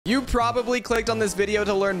You probably clicked on this video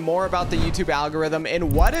to learn more about the YouTube algorithm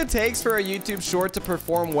and what it takes for a YouTube short to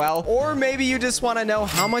perform well, or maybe you just want to know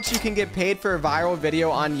how much you can get paid for a viral video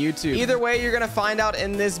on YouTube. Either way, you're going to find out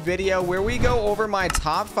in this video where we go over my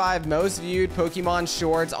top 5 most viewed Pokemon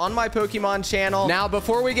shorts on my Pokemon channel. Now,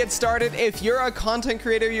 before we get started, if you're a content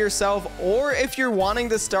creator yourself, or if you're wanting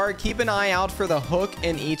to start, keep an eye out for the hook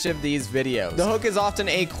in each of these videos. The hook is often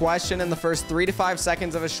a question in the first 3 to 5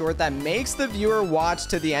 seconds of a short that makes the viewer watch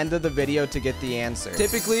to the end of the video to get the answer.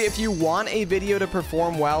 Typically, if you want a video to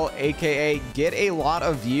perform well, aka get a lot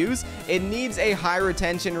of views, it needs a high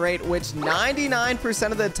retention rate, which 99%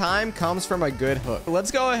 of the time comes from a good hook.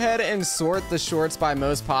 Let's go ahead and sort the shorts by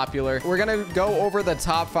most popular. We're gonna go over the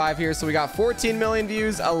top 5 here. So we got 14 million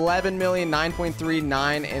views, 11 million, 9.3,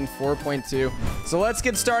 9, and 4.2. So let's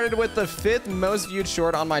get started with the 5th most viewed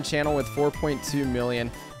short on my channel with 4.2 million.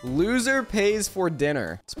 Loser pays for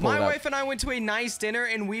dinner. My wife and I went to a nice dinner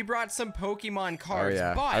and we brought some Pokemon cards. Oh,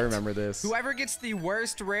 yeah. But I remember this. Whoever gets the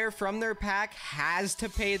worst rare from their pack has to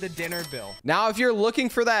pay the dinner bill. Now, if you're looking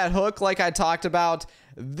for that hook like I talked about,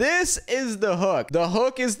 this is the hook. The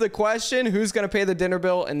hook is the question, who's going to pay the dinner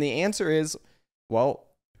bill? And the answer is, well,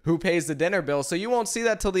 who pays the dinner bill? So you won't see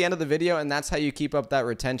that till the end of the video, and that's how you keep up that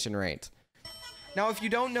retention rate. Now, if you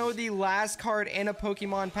don't know, the last card in a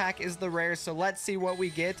Pokemon pack is the rare, so let's see what we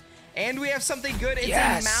get. And we have something good. It's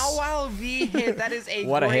a Mawile V hit. That is a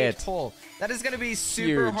great pull. That is going to be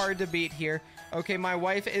super hard to beat here. Okay, my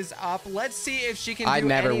wife is up. Let's see if she can do any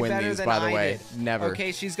better than I did. I never win these, by the way. Never.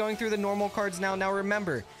 Okay, she's going through the normal cards now. Now,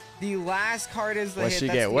 remember, the last card is the hit.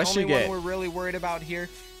 That's the only one we're really worried about here.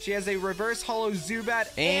 She has a reverse holo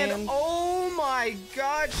Zubat, and oh my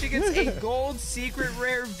god, she gets a gold secret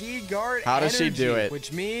rare V-Guard. How does she do it?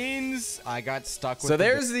 Which means I got stuck with So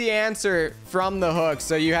there's the answer from the hook.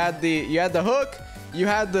 So you had the hook, you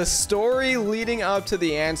had the story leading up to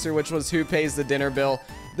the answer, which was who pays the dinner bill.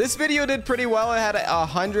 This video did pretty well. It had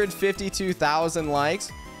 152,000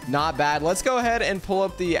 likes. Not bad. Let's go ahead and pull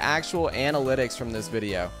up the actual analytics from this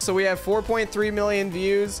video. So we have 4.3 million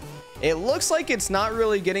views. It looks like it's not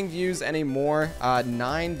really getting views anymore.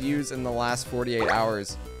 9 views in the last 48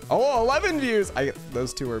 hours. Oh, 11 views.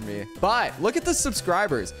 Those two are me. But look at the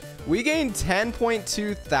subscribers. We gained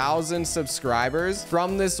 10.2 thousand subscribers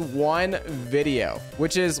from this one video,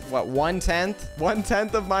 which is what, 1/10?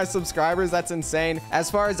 1/10 of my subscribers. That's insane. As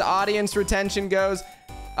far as audience retention goes,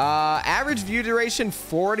 average view duration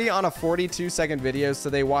 40 on a 42-second video. So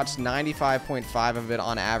they watched 95.5 of it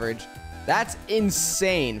on average. That's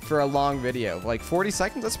insane for a long video. Like 40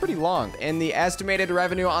 seconds, that's pretty long. And the estimated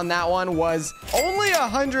revenue on that one was only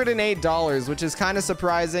 $108, which is kind of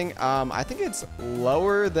surprising. I think it's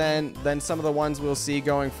lower than some of the ones we'll see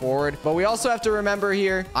going forward. But we also have to remember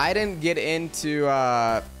here, I didn't get into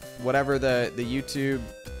whatever the YouTube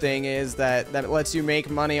thing is that lets you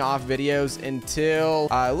make money off videos until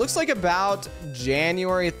it looks like about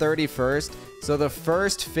January 31st. So the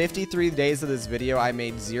first 53 days of this video, I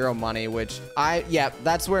made 0 money, which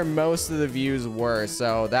that's where most of the views were.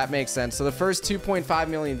 So that makes sense. So the first 2.5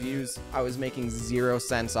 million views, I was making 0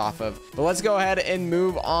 cents off of. But let's go ahead and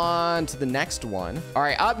move on to the next one. All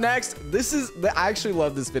right, up next, I actually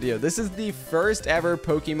love this video. This is the first ever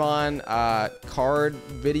Pokemon card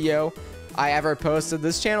video I ever posted.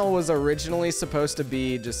 This channel was originally supposed to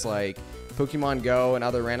be just like Pokemon Go and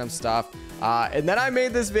other random stuff. And then I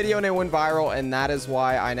made this video and it went viral, and that is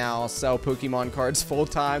why I now sell Pokemon cards full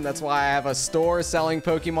time. That's why I have a store selling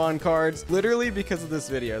Pokemon cards, literally because of this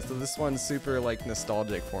video. So this one's super like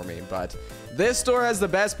nostalgic for me, but this store has the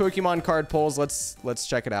best Pokemon card pulls. Let's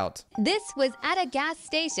check it out. This was at a gas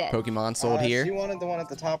station. Pokemon sold here. She wanted the one at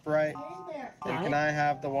the top right. And can I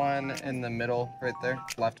have the one in the middle right there?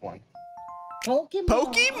 Left one.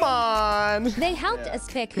 Pokemon! They helped us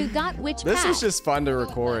pick who got which pack. This was just fun to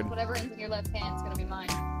record. Whatever ends in your left hand is gonna be mine.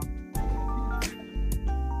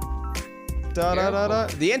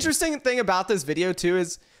 The interesting thing about this video too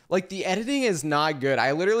is like the editing is not good.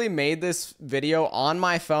 I literally made this video on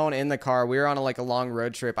my phone in the car. We were on a long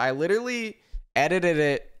road trip. I literally edited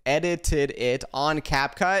it on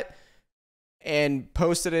CapCut and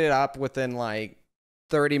posted it up within like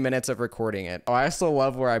 30 minutes of recording it. Oh, I also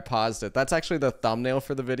love where I paused it. That's actually the thumbnail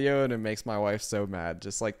for the video, and it makes my wife so mad.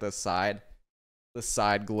 Just like the side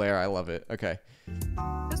glare. I love it. Okay.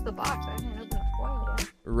 Just the box. I didn't open the foil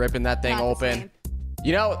yet. Ripping that thing open.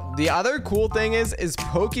 You know, the other cool thing is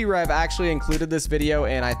PokeRev actually included this video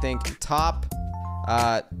in, I think, top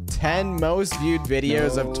 10 most viewed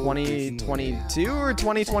videos of 2022 or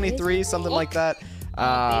 2023, something like that.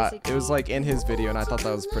 It was like in his video, and I thought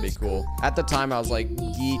that was pretty cool. At the time, I was like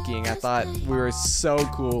geeking. I thought we were so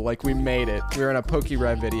cool. Like we made it. We were in a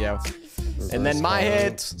PokeRev video. And then my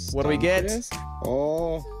hit. What do we get?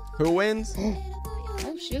 Oh. Who wins?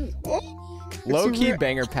 Oh shoot. Low-key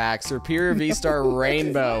banger pack. Superior V-Star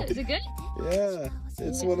Rainbow. Is it good? Yeah.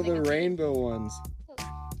 It's one of the rainbow ones.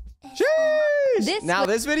 Sheesh! Now,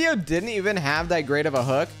 this video didn't even have that great of a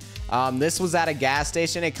hook. This was at a gas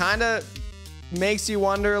station. It kind of makes you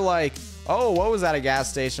wonder, like, oh, what was at a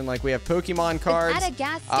gas station? Like, we have Pokemon cards. It's at a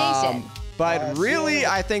gas station. But really,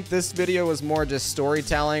 I think this video was more just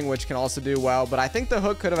storytelling, which can also do well. But I think the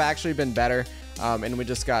hook could have actually been better. And we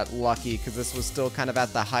just got lucky because this was still kind of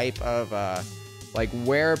at the hype of like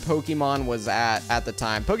where Pokemon was at the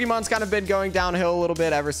time. Pokemon's kind of been going downhill a little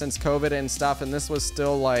bit ever since COVID and stuff, and this was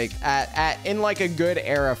still like in like a good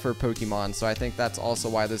era for Pokemon. So I think that's also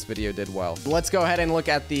why this video did well. Let's go ahead and look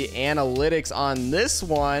at the analytics on this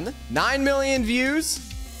one. 9 million views,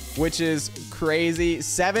 which is crazy.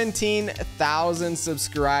 17,000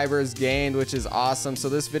 subscribers gained, which is awesome. So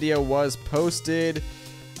this video was posted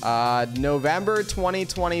November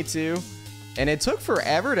 2022, and it took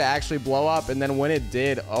forever to actually blow up, and then when it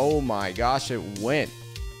did, oh my gosh, it went.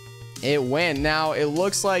 Now it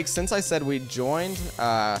looks like, since I said we joined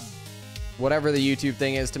whatever the YouTube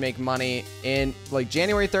thing is to make money in like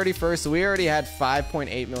January 31st, so we already had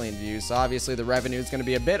 5.8 million views. So obviously the revenue is going to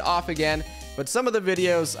be a bit off again, but some of the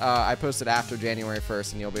videos I posted after January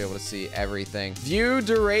 1st, and you'll be able to see everything. View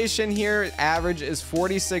duration here, average is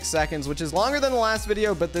 46 seconds, which is longer than the last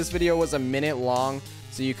video, but this video was a minute long,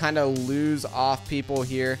 so you kind of lose off people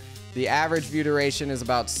here. The average view duration is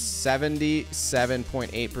about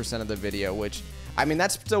 77.8% of the video, which, I mean,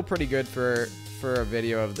 that's still pretty good for a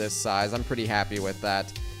video of this size. I'm pretty happy with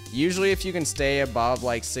that. Usually, if you can stay above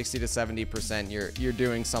like 60 to 70%, you're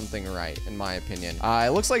doing something right, in my opinion.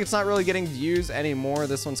 It looks like it's not really getting views anymore.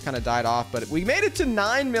 This one's kind of died off, but we made it to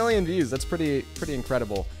 9 million views. That's pretty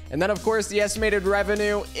incredible. And then, of course, the estimated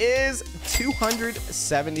revenue is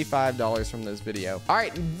 $275 from this video. All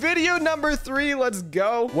right, video number 3, let's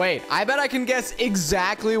go. Wait, I bet I can guess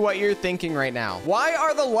exactly what you're thinking right now. Why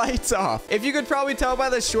are the lights off? If you could probably tell by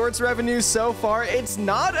the shorts revenue so far, it's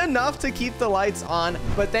not enough to keep the lights on,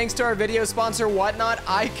 but thanks to our video sponsor, Whatnot,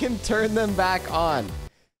 I can turn them back on.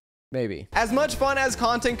 Maybe. As much fun as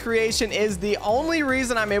content creation is, the only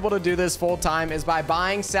reason I'm able to do this full time is by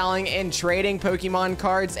buying, selling, and trading Pokemon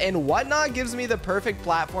cards, and Whatnot gives me the perfect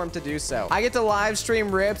platform to do so. I get to live stream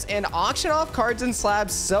rips and auction off cards and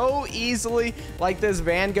slabs so easily, like this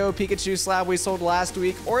Van Gogh Pikachu slab we sold last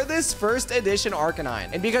week, or this first edition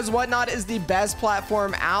Arcanine. And because Whatnot is the best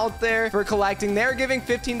platform out there for collecting, they're giving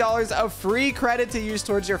 $15 of free credit to use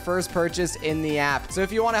towards your first purchase in the app. So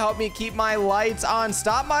if you want to help me keep my lights on,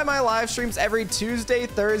 stop by my live streams every Tuesday,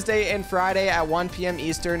 Thursday, and Friday at 1 p.m.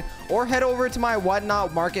 Eastern, or head over to my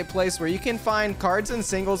Whatnot marketplace where you can find cards and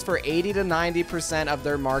singles for 80 to 90% of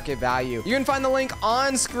their market value. You can find the link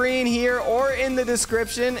on screen here or in the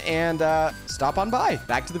description, and stop on by.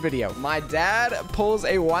 Back to the video. My dad pulls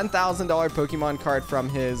a $1,000 Pokemon card from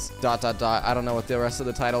his ... I don't know what the rest of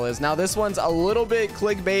the title is. Now this one's a little bit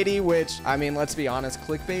clickbaity, which, I mean, let's be honest,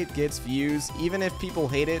 clickbait gets views even if people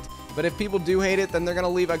hate it. But if people do hate it, then they're going to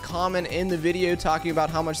leave a comment in the video talking about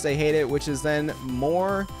how much they hate it, which is then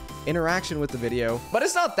more interaction with the video. But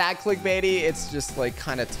it's not that clickbaity. It's just like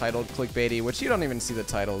kind of titled clickbaity, which you don't even see the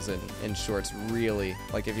titles in shorts really,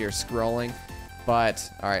 like if you're scrolling. But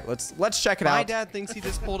all right, let's check it out. My dad thinks he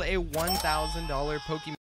just pulled a $1,000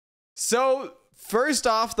 Pokemon. So first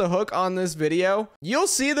off, the hook on this video, you'll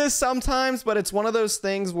see this sometimes, but it's one of those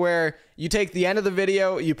things where you take the end of the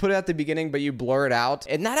video, you put it at the beginning, but you blur it out.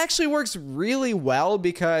 And that actually works really well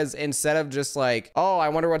because instead of just like, oh, I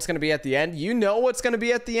wonder what's going to be at the end, you know what's going to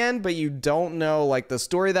be at the end, but you don't know like the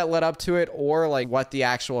story that led up to it or like what the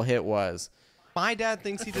actual hit was. My dad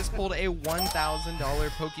thinks he just pulled a $1,000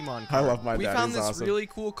 Pokemon card. I love my dad. We found He's this awesome. really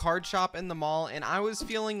cool card shop in the mall, and I was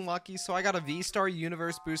feeling lucky, so I got a V-Star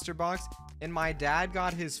Universe booster box, and my dad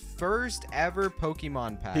got his first ever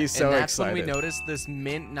Pokemon pack. He's so and that's excited. when we noticed this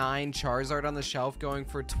Mint 9 Charizard on the shelf going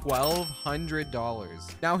for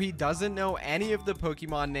 $1,200. Now, he doesn't know any of the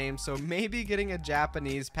Pokemon names, so maybe getting a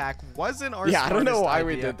Japanese pack wasn't our Yeah, I don't know smartest why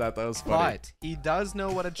we idea, did that. That was funny. But he does know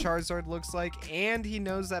what a Charizard looks like, and he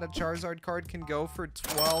knows that a Charizard card can go for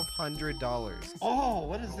 $1,200. Oh,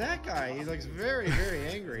 what is that guy? He looks very, very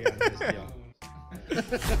angry on this deal.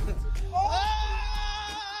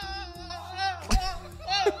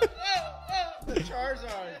 The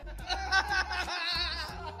Charizard.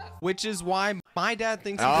 which is why my dad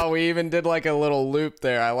thinks Oh, we even did like a little loop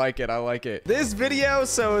there. I like it. I like it. This video,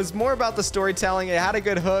 so is more about the storytelling. It had a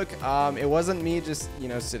good hook. It wasn't me just, you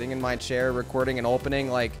know, sitting in my chair recording an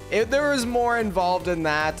opening. Like, there was more involved in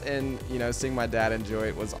that, and, you know, seeing my dad enjoy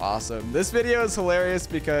it was awesome. This video is hilarious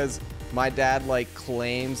because my dad like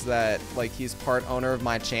claims that like he's part owner of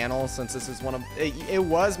my channel, since this is one of it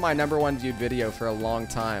was my #1 viewed video for a long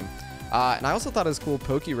time. And I also thought it was cool.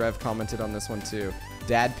 PokeRev commented on this one too.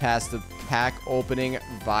 Dad passed the pack opening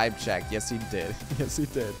vibe check. Yes, he did. Yes, he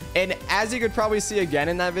did. And as you could probably see again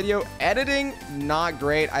in that video, editing, not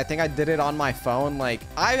great. I think I did it on my phone. Like,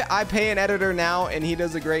 I pay an editor now, and he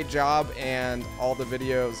does a great job, and all the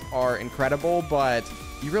videos are incredible, but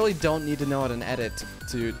you really don't need to know how to edit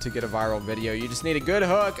to get a viral video. You just need a good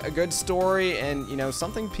hook, a good story, and, you know,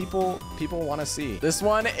 something people want to see. This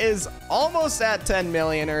one is almost at 10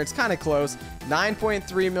 million, or it's kind of close.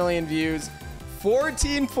 9.3 million views,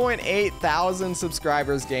 14.8 thousand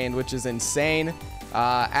subscribers gained, which is insane.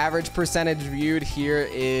 Average percentage viewed here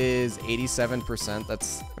is 87%.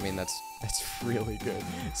 That's really good.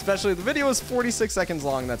 Especially the video is 46 seconds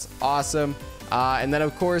long. That's awesome. And then,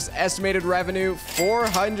 of course, estimated revenue,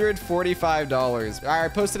 $445. I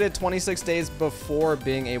posted it 26 days before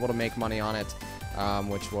being able to make money on it,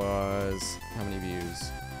 which was, how many views?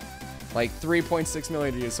 Like 3.6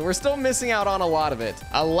 million views. So we're still missing out on a lot of it.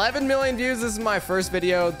 11 million views. This is my first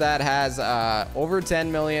video that has over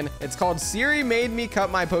 10 million. It's called Siri Made Me Cut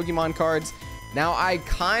My Pokemon Cards. Now, I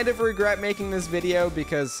kind of regret making this video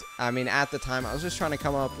because, I mean, at the time, I was just trying to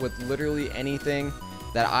come up with literally anything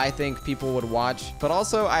that I think people would watch. But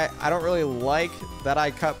also, I don't really like that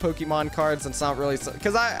I cut Pokemon cards. It's not really,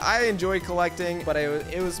 because I enjoy collecting, but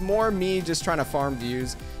it was more me just trying to farm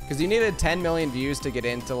views, because you needed 10 million views to get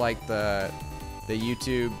into like the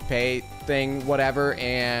YouTube pay thing, whatever.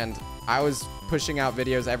 And I was pushing out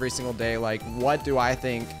videos every single day. Like, what do I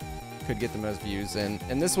think could get the most views? And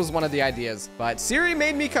this was one of the ideas. But Siri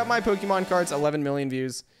Made Me Cut My Pokemon Cards, 11 million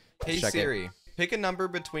views. Hey Siri, pick a number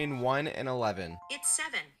between 1 and 11. It's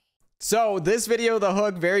 7. So this video, the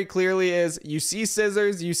hook very clearly is you see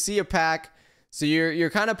scissors, you see a pack. So you're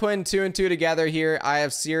kind of putting 2 and 2 together here. I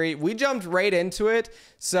have Siri. We jumped right into it.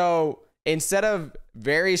 So instead of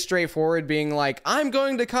very straightforward being like, I'm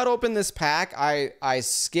going to cut open this pack, I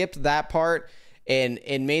skipped that part and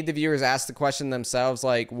made the viewers ask the question themselves,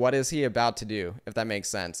 like, what is he about to do, if that makes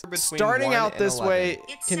sense. Starting out this way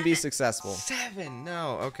can be successful. 7?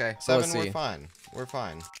 No, okay. So 7, we're fine. We're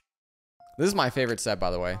fine. This is my favorite set,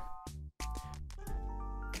 by the way.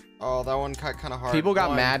 Oh, that one cut kind of hard. People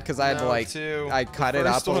got mad because I had to, like, 2. I cut it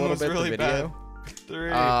up a little bit, the video.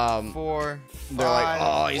 3, 4, 5. They're like,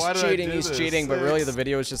 oh, he's cheating, he's 6, cheating. But really, the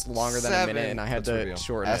video was just longer than 7. a minute, and I had to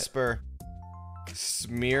shorten it. Esper.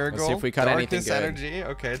 Smeargle. Let's see if we cut anything Darkness good. Energy.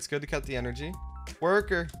 Okay, it's good to cut the energy.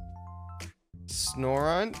 Worker.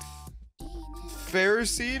 Snorunt.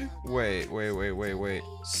 Ferroseed. Wait.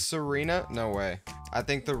 Serena. No way. I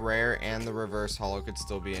think the rare and the reverse holo could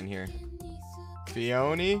still be in here.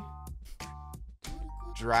 Fione.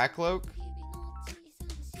 Dracloak.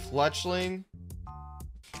 Fletchling.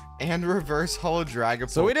 And reverse holo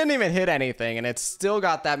Dragapult. So we didn't even hit anything, and it's still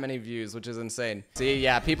got that many views, which is insane. See,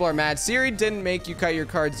 yeah, people are mad. Siri didn't make you cut your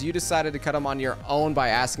cards. You decided to cut them on your own by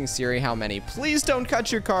asking Siri how many. Please don't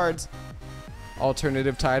cut your cards.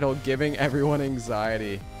 Alternative title, giving everyone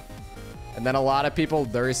anxiety. And then a lot of people,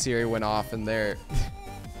 their Siri went off, and their...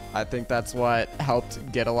 I think that's what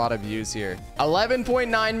helped get a lot of views here.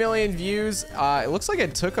 11.9 million views. It looks like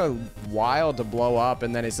it took a while to blow up,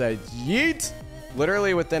 and then it said, yeet!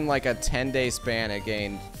 Literally within like a 10-day span, it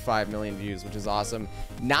gained 5 million views, which is awesome.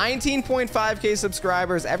 19.5K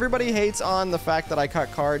subscribers. Everybody hates on the fact that I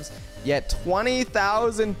cut cards, yet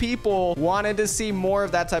 20,000 people wanted to see more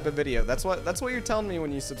of that type of video. That's what you're telling me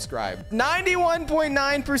when you subscribe.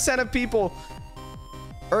 91.9% of people,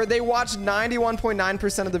 or they watched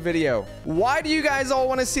 91.9% of the video. Why do you guys all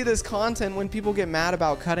want to see this content when people get mad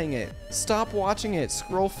about cutting it? Stop watching it.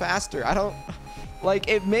 Scroll faster. I don't... Like,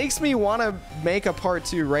 it makes me want to make a part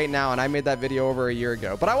 2 right now, and I made that video over a year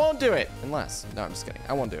ago, but I won't do it unless... No, I'm just kidding.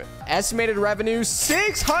 I won't do it. Estimated revenue,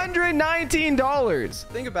 $619.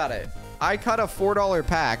 Think about it. I cut a $4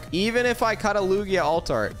 pack. Even if I cut a Lugia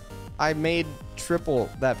alt art, I made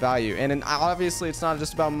triple that value. And obviously, it's not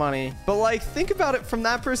just about money, but like, think about it from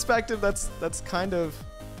that perspective. That's kind of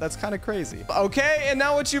That's kind of crazy. Okay, and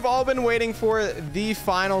now what you've all been waiting for, the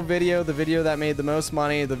final video, the video that made the most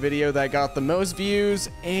money, the video that got the most views,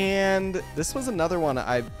 and this was another one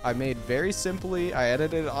I made very simply. I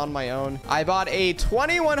edited it on my own. I bought a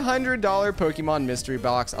 $2,100 Pokemon mystery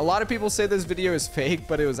box. A lot of people say this video is fake,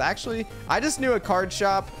 but it was actually, I just knew a card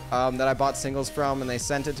shop that I bought singles from, and they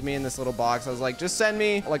sent it to me in this little box. I was like, just send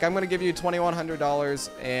me, like, I'm gonna give you $2,100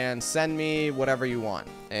 and send me whatever you want.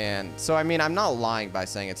 And so, I mean, I'm not lying by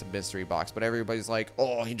saying it's a mystery box, but everybody's like,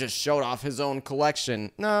 oh, he just showed off his own collection.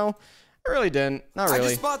 No, I really didn't. Not really. I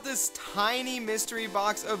just bought this tiny mystery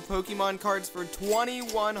box of Pokemon cards for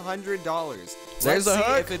 $2,100. There's a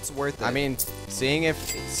hook. If it's worth it. I mean, seeing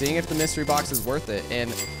if the mystery box is worth it. And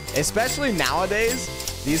especially nowadays,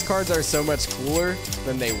 these cards are so much cooler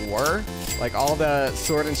than they were. Like all the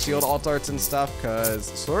Sword and Shield alt arts and stuff, because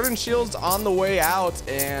Sword and Shield's on the way out,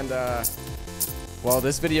 and well,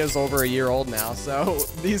 this video's over a year old now, so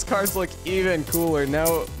these cards look even cooler.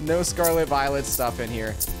 No Scarlet Violet stuff in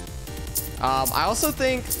here. I also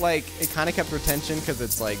think like it kind of kept retention because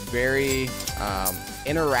it's like very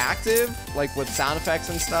interactive, like with sound effects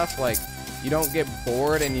and stuff. Like you don't get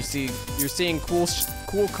bored, and you're seeing cool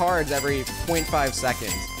cards every 0.5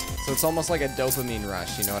 seconds. So it's almost like a dopamine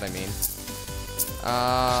rush. You know what I mean?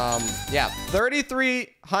 Yeah,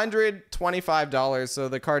 $3,325. So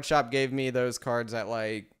the card shop gave me those cards at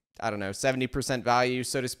like, I don't know, 70% value,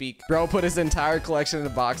 so to speak. Bro put his entire collection in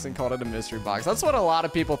a box and called it a mystery box. That's what a lot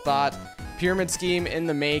of people thought. Pyramid scheme in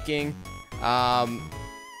the making.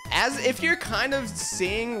 As if you're kind of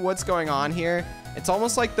seeing what's going on here, it's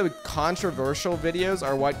almost like the controversial videos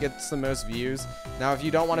are what gets the most views. Now, if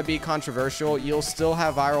you don't want to be controversial, you'll still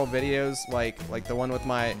have viral videos like the one with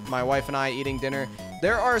my wife and I eating dinner.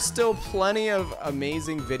 There are still plenty of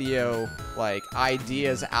amazing video like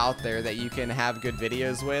ideas out there that you can have good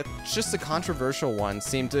videos with. It's just the controversial ones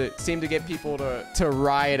seem to get people to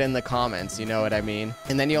riot in the comments, you know what I mean?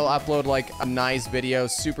 And then you'll upload like a nice video,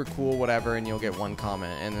 super cool, whatever, and you'll get one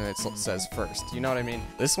comment, and then it says first. You know what I mean?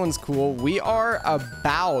 This one's cool. We are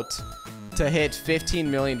about to hit 15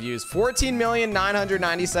 million views,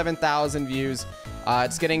 14,997,000 views.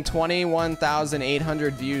 It's getting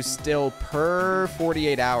 21,800 views still per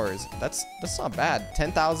 48 hours. That's not bad.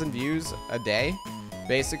 10,000 views a day,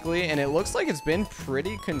 basically, and it looks like it's been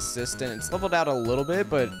pretty consistent. It's leveled out a little bit,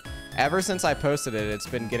 but ever since I posted it, it's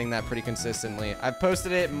been getting that pretty consistently. I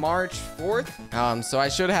posted it March 4th, so I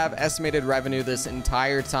should have estimated revenue this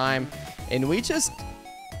entire time, and it just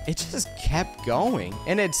kept going,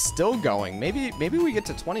 and it's still going. Maybe we get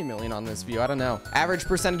to 20 million on this view. I don't know. Average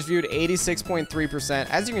percentage viewed 86.3%.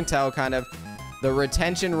 As you can tell, kind of the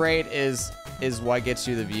retention rate is what gets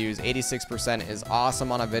you the views. 86% is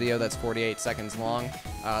awesome on a video that's 48 seconds long.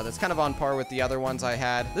 That's kind of on par with the other ones I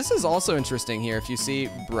had. This is also interesting here. If you see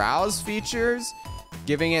browse features,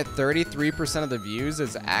 giving it 33% of the views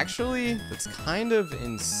is actually, that's kind of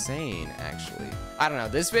insane, actually. I don't know.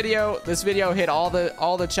 This video hit all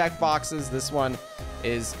the check boxes. This one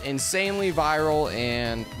is insanely viral,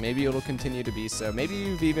 and maybe it'll continue to be so. Maybe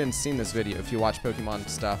you've even seen this video if you watch Pokemon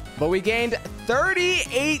stuff. But we gained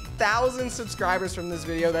 38,000 subscribers from this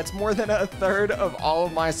video. That's more than a third of all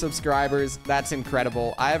of my subscribers. That's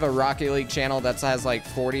incredible. I have a Rocket League channel that has like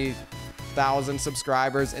 40,000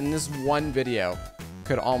 subscribers, and this one video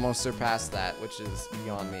could almost surpass that, which is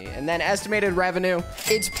beyond me. And then estimated revenue,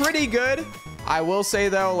 it's pretty good. I will say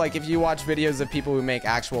though, like if you watch videos of people who make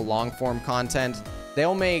actual long form content,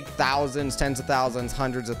 they'll make thousands, tens of thousands,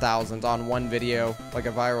 hundreds of thousands on one video, like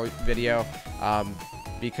a viral video,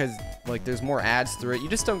 because like there's more ads through it. You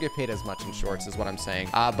just don't get paid as much in shorts is what I'm saying.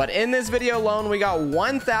 But in this video alone, we got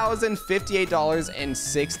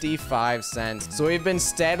 $1,058.65. So we've been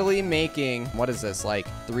steadily making, what is this, like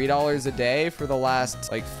 $3 a day for the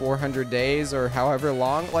last like 400 days or however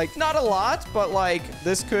long. Like not a lot, but like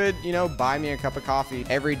this could, you know, buy me a cup of coffee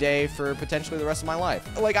every day for potentially the rest of my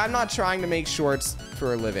life. Like I'm not trying to make shorts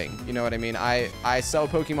for a living. You know what I mean? I sell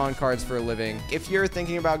Pokemon cards for a living. If you're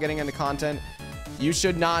thinking about getting into content, you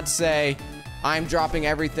should not say, I'm dropping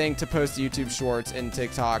everything to post YouTube shorts and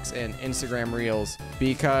TikToks and Instagram reels,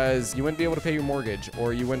 because you wouldn't be able to pay your mortgage,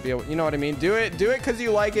 or you wouldn't be able, you know what I mean? Do it because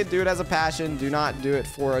you like it. Do it as a passion. Do not do it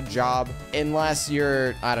for a job unless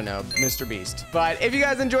you're, I don't know, Mr. Beast. But if you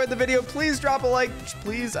guys enjoyed the video, please drop a like.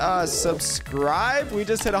 Please subscribe. We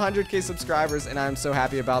just hit 100K subscribers, and I'm so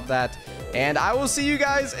happy about that. And I will see you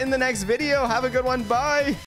guys in the next video. Have a good one. Bye.